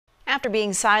After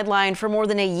being sidelined for more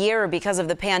than a year because of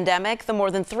the pandemic, the more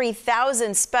than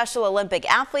 3,000 Special Olympic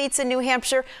athletes in New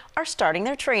Hampshire are starting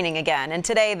their training again. And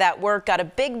today that work got a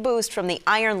big boost from the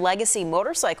Iron Legacy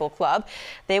Motorcycle Club.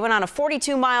 They went on a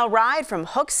 42-mile ride from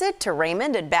Hooksett to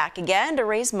Raymond and back again to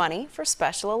raise money for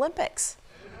Special Olympics.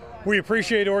 We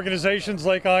appreciate organizations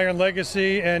like Iron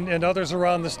Legacy and others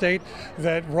around the state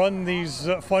that run these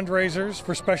fundraisers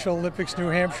for Special Olympics New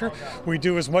Hampshire. We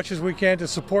do as much as we can to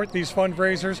support these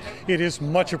fundraisers. It is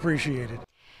much appreciated.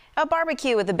 A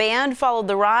barbecue with the band followed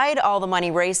the ride. All the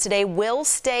money raised today will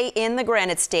stay in the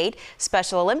Granite State.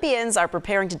 Special Olympians are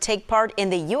preparing to take part in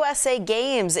the USA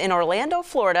Games in Orlando,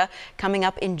 Florida, coming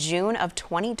up in June of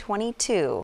 2022.